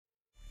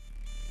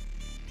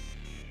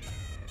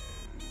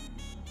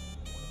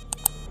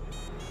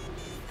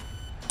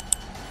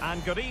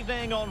And good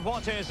evening on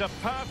what is a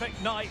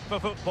perfect night for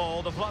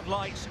football. The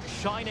floodlights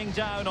shining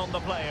down on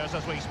the players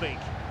as we speak.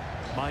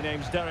 My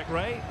name's Derek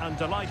Ray, and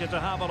delighted to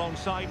have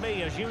alongside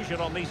me, as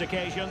usual on these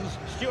occasions,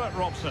 Stuart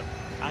Robson.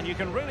 And you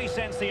can really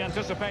sense the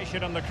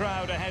anticipation in the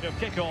crowd ahead of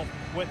kickoff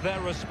with their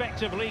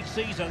respective league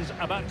seasons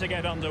about to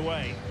get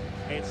underway.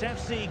 It's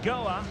FC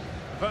Goa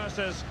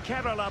versus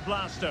Kerala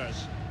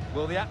Blasters.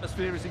 Well, the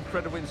atmosphere is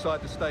incredible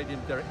inside the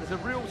stadium, Derek. There's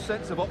a real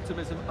sense of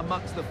optimism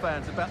amongst the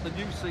fans about the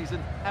new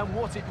season and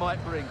what it might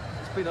bring.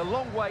 It's been a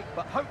long wait,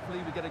 but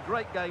hopefully we get a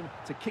great game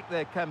to kick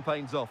their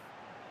campaigns off.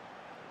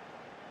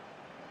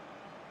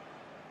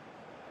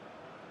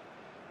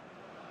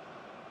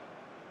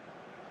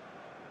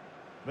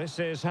 This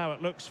is how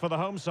it looks for the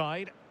home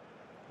side.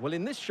 Well,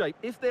 in this shape,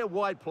 if their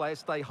wide players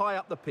stay high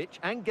up the pitch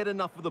and get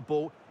enough of the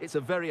ball, it's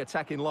a very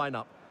attacking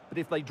lineup. But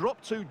if they drop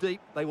too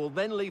deep, they will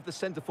then leave the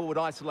centre-forward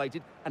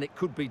isolated, and it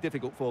could be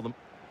difficult for them.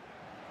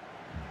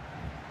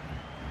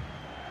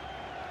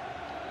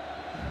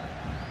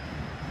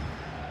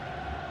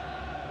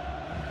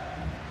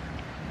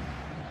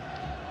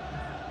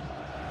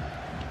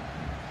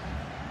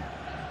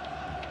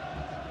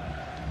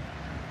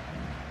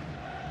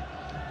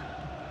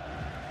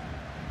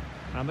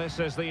 And this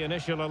is the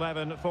initial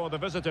 11 for the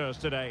visitors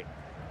today.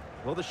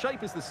 Well, the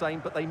shape is the same,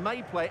 but they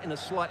may play it in a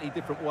slightly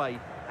different way.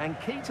 And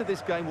key to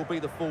this game will be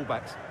the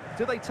fullbacks.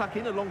 Do they tuck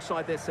in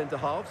alongside their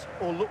centre-halves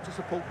or look to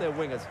support their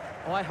wingers?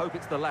 I hope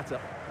it's the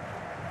latter.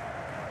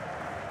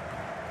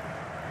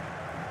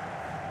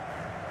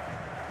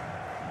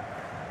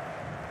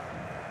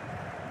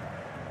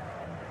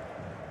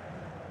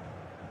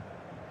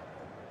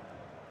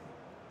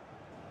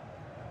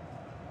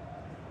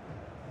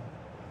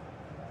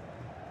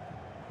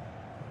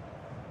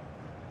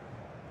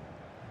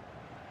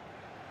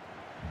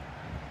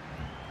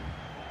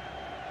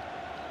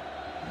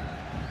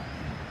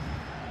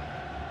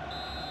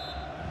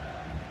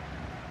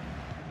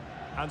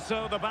 And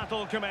so the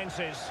battle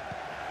commences.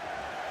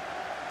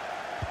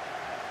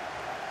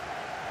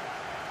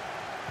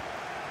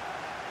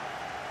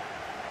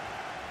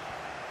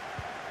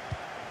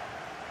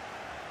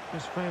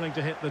 Just failing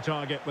to hit the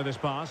target with his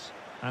pass,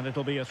 and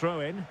it'll be a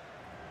throw-in.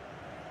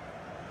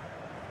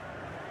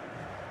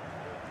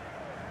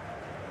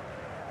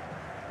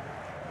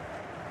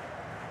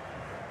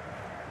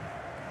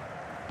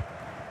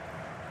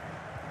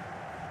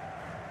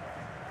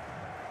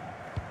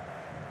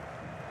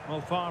 Well,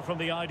 far from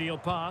the ideal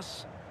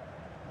pass.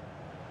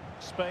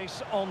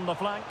 Space on the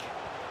flank.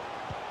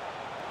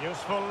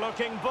 Useful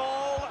looking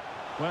ball.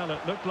 Well, it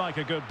looked like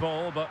a good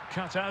ball, but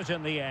cut out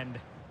in the end.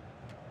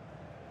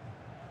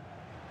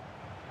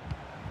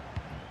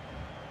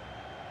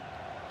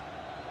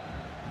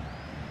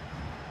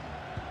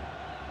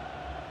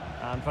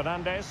 And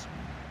Fernandez.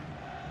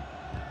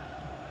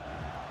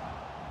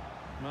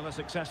 Well, a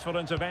successful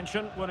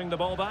intervention, winning the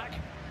ball back.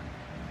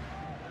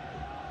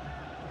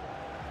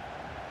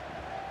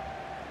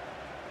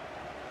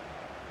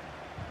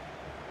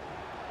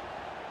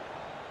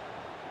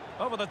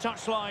 Over the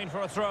touchline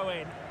for a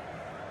throw-in.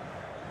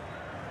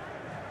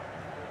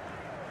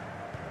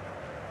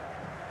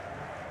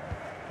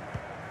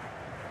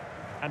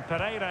 And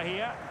Pereira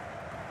here.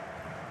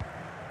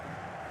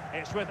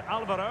 It's with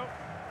Alvaro.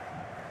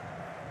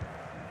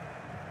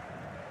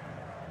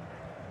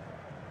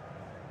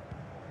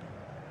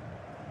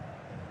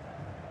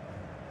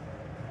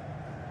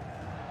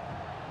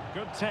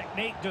 Good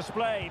technique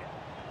displayed.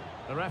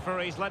 The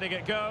referee's letting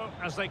it go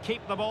as they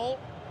keep the ball.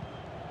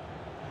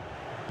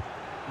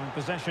 And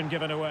possession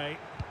given away.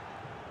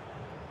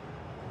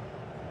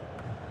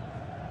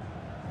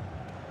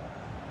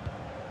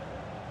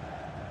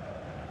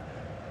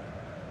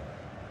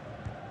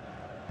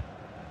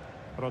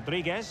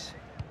 Rodriguez.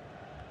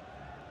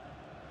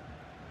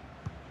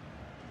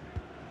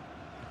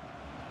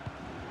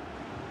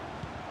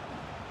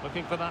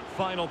 Looking for that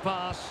final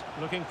pass,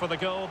 looking for the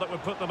goal that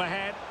would put them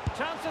ahead.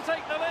 Chance to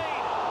take the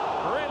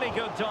lead. Really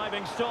good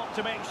diving stop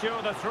to make sure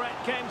the threat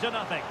came to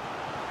nothing.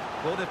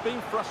 Well, they've been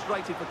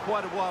frustrated for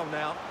quite a while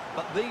now,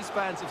 but these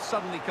fans have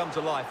suddenly come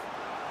to life.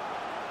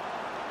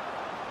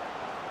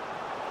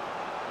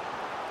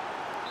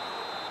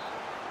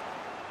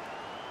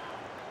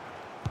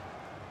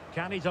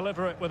 Can he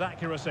deliver it with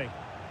accuracy?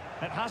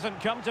 It hasn't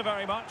come to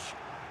very much.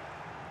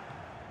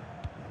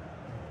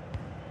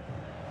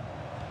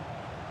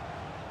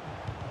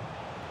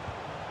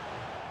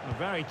 A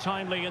very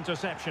timely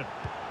interception.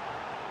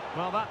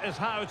 Well, that is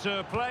how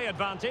to play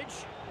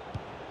advantage.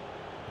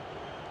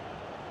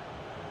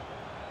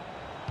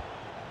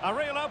 A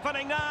real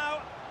opening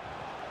now.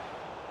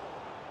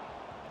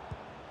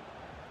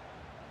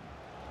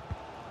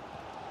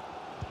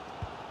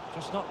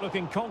 Just not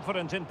looking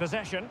confident in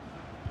possession.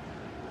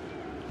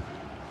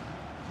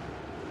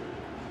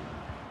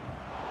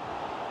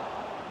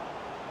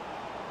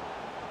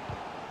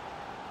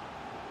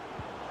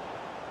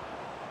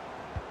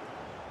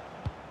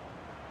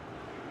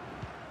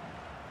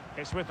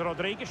 It's with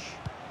Rodriguez.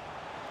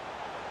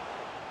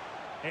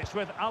 It's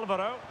with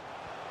Alvaro.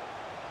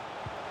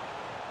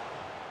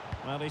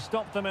 Well, he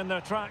stopped them in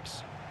their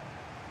tracks.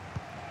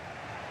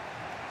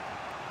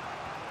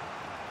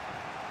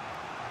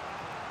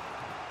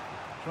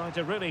 Trying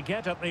to really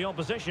get at the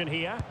opposition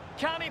here.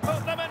 Can he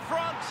put them in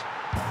front?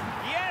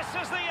 Yes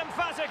is the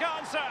emphatic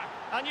answer.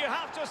 And you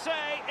have to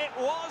say it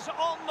was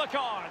on the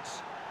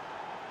cards.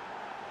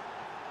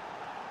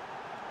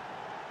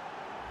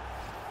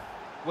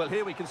 Well,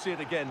 here we can see it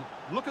again.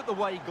 Look at the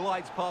way he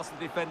glides past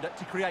the defender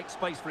to create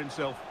space for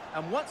himself.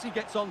 And once he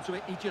gets onto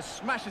it, he just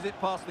smashes it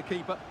past the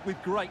keeper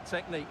with great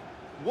technique.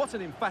 What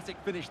an emphatic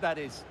finish that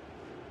is.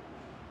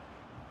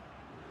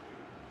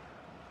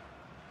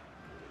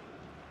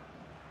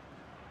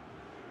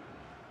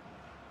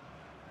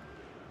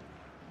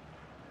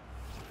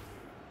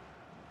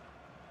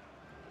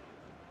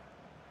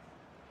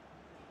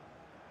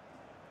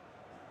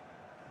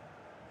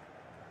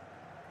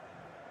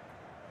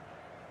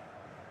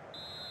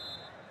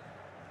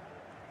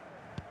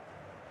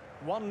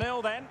 One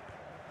 0 then.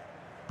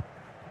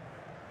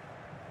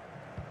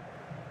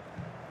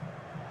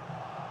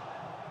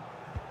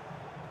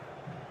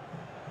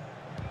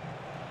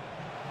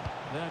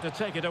 There to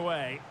take it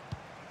away.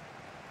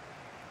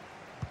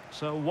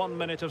 So 1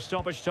 minute of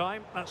stoppage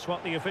time. That's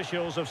what the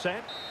officials have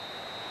said.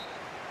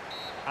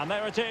 And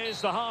there it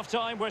is, the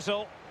half-time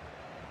whistle.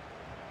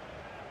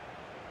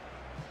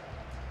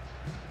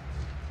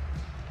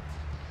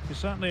 You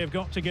certainly have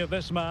got to give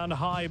this man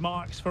high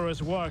marks for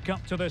his work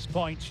up to this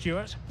point,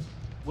 Stuart.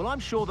 Well,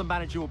 I'm sure the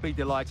manager will be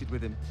delighted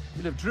with him.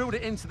 He'll have drilled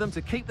it into them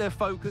to keep their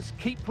focus,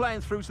 keep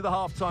playing through to the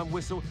half-time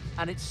whistle,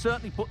 and it's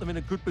certainly put them in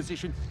a good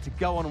position to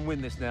go on and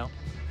win this now.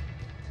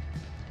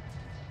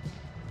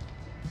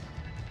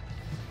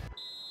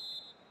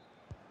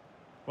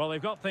 Well,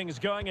 they've got things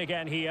going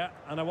again here,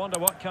 and I wonder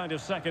what kind of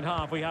second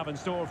half we have in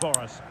store for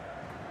us.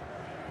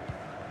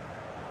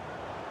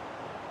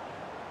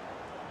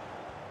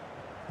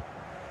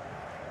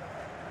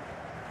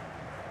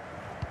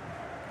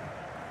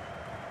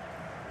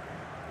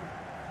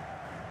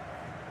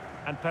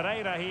 And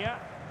Pereira here.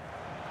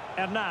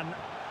 Hernan.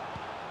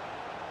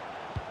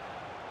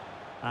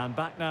 And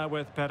back now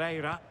with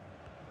Pereira.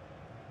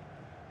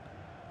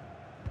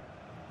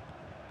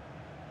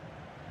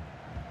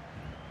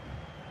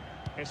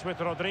 It's with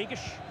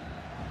Rodriguez.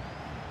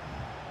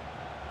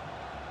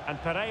 And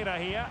Pereira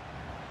here.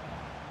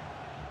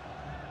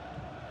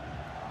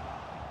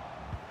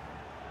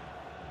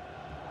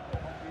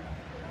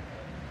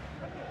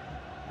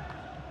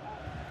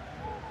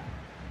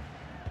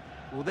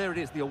 Well, there it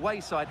is. The away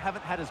side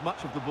haven't had as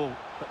much of the ball,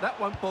 but that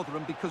won't bother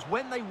them because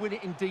when they win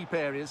it in deep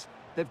areas,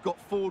 they've got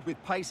forward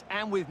with pace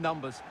and with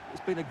numbers.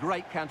 It's been a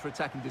great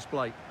counter-attacking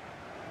display.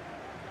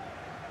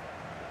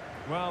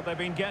 Well, they've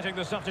been getting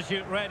the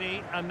substitute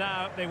ready, and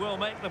now they will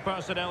make the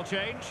personnel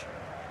change.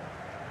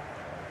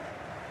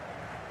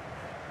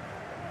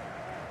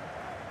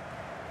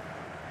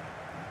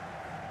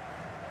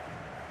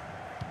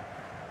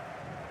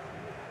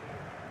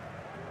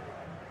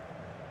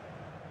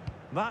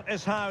 That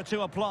is how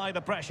to apply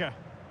the pressure.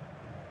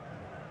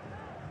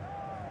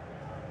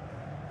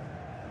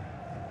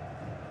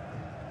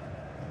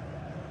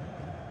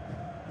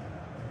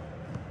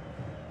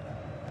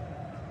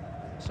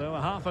 So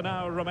a half an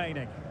hour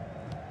remaining.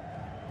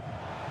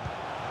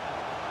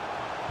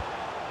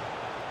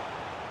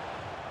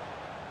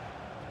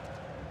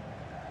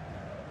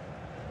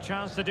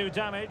 Chance to do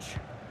damage,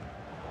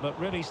 but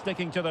really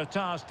sticking to their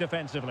task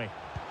defensively.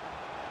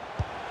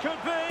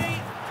 Could be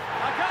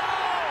a goal!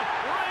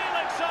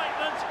 Real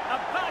excitement, a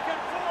back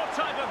and forth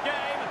type of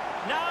game.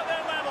 Now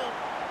they're level.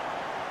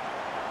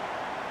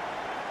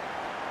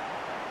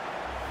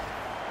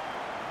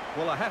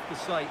 Well, I have to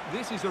say,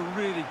 this is a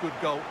really good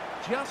goal.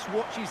 Just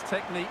watch his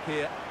technique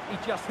here.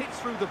 He just hits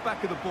through the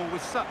back of the ball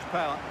with such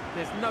power.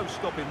 There's no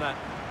stopping that.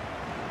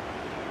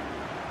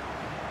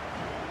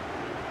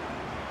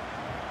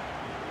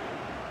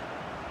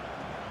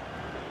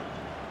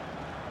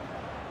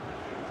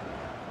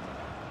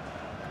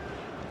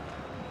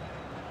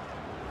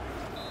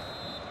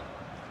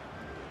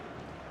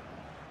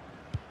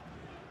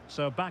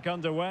 So back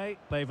underway.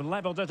 They've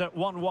levelled it at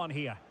 1-1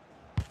 here.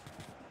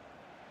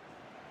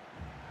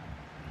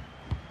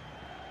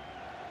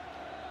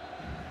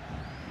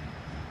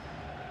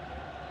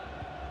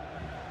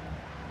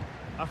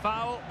 A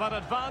foul, but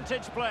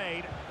advantage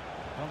played.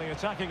 Well, the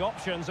attacking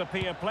options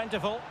appear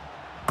plentiful.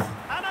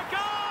 And a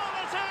goal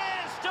it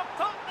is to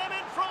put them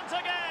in front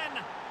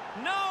again.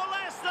 No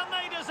less than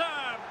they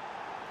deserve.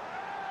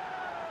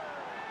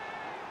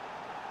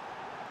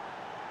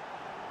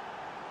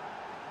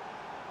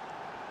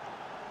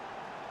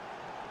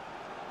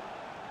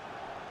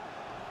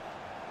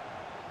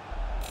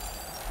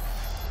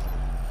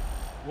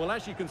 Well,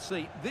 as you can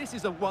see, this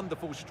is a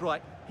wonderful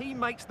strike. He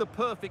makes the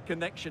perfect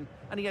connection,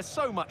 and he has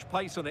so much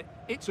pace on it.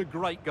 It's a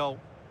great goal.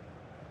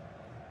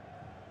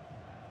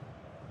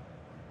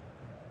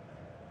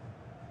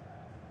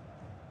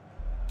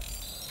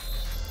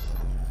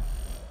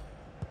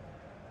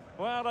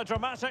 Well, a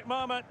dramatic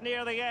moment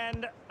near the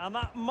end, and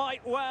that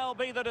might well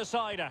be the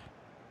decider.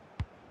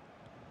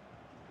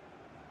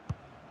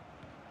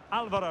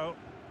 Alvaro.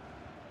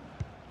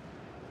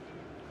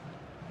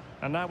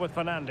 And now with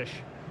Fernandes.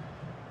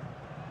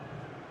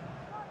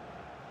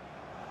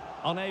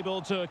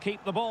 Unable to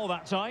keep the ball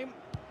that time.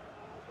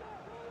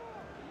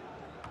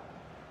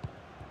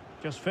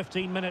 Just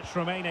 15 minutes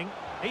remaining.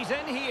 He's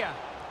in here.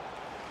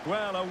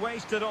 Well, a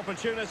wasted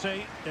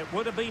opportunity. It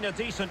would have been a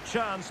decent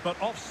chance,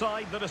 but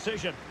offside the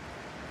decision.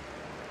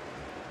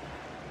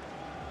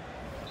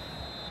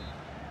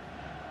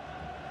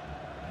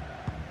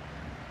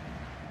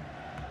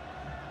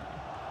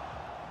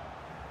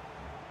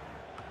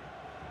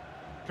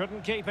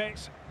 Couldn't keep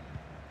it.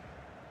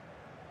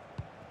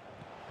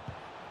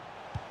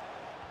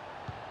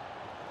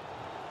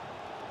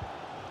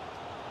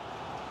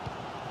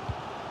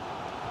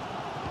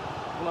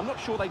 Well, I'm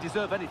not sure they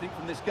deserve anything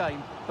from this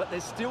game, but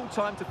there's still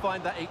time to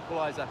find that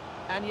equaliser.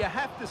 And you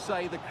have to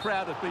say the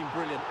crowd have been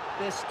brilliant.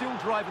 They're still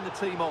driving the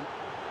team on.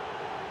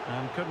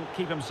 And couldn't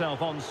keep himself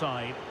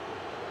onside.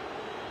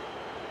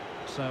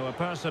 So a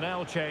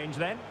personnel change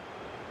then.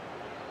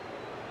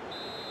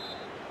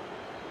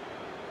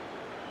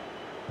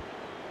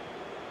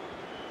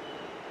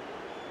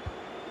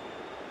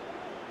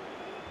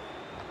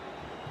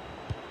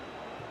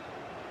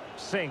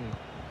 Singh.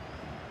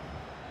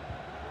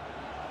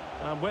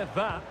 And with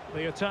that,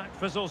 the attack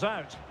fizzles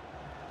out.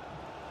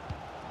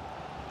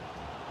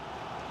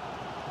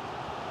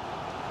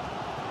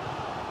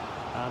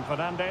 And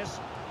Fernandes.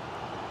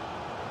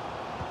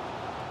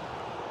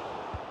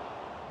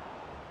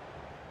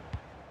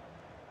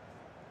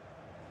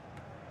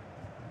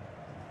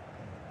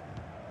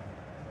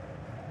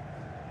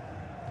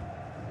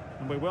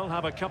 And we will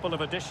have a couple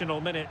of additional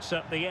minutes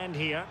at the end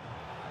here.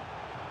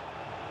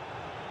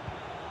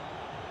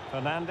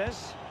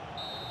 Fernandes.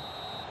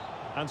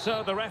 And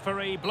so the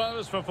referee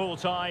blows for full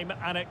time,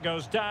 and it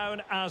goes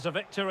down as a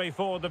victory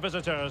for the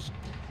visitors.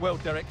 Well,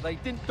 Derek, they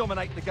didn't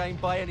dominate the game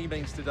by any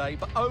means today,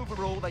 but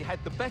overall they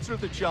had the better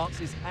of the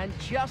chances and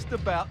just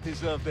about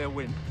deserved their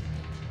win.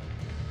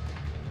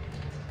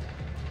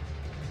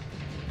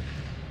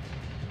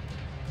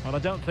 Well, I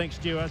don't think,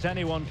 Stuart,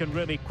 anyone can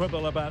really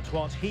quibble about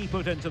what he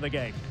put into the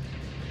game.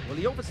 Well,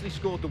 he obviously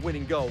scored the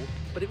winning goal,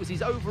 but it was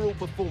his overall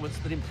performance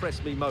that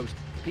impressed me most.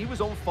 He was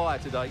on fire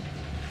today.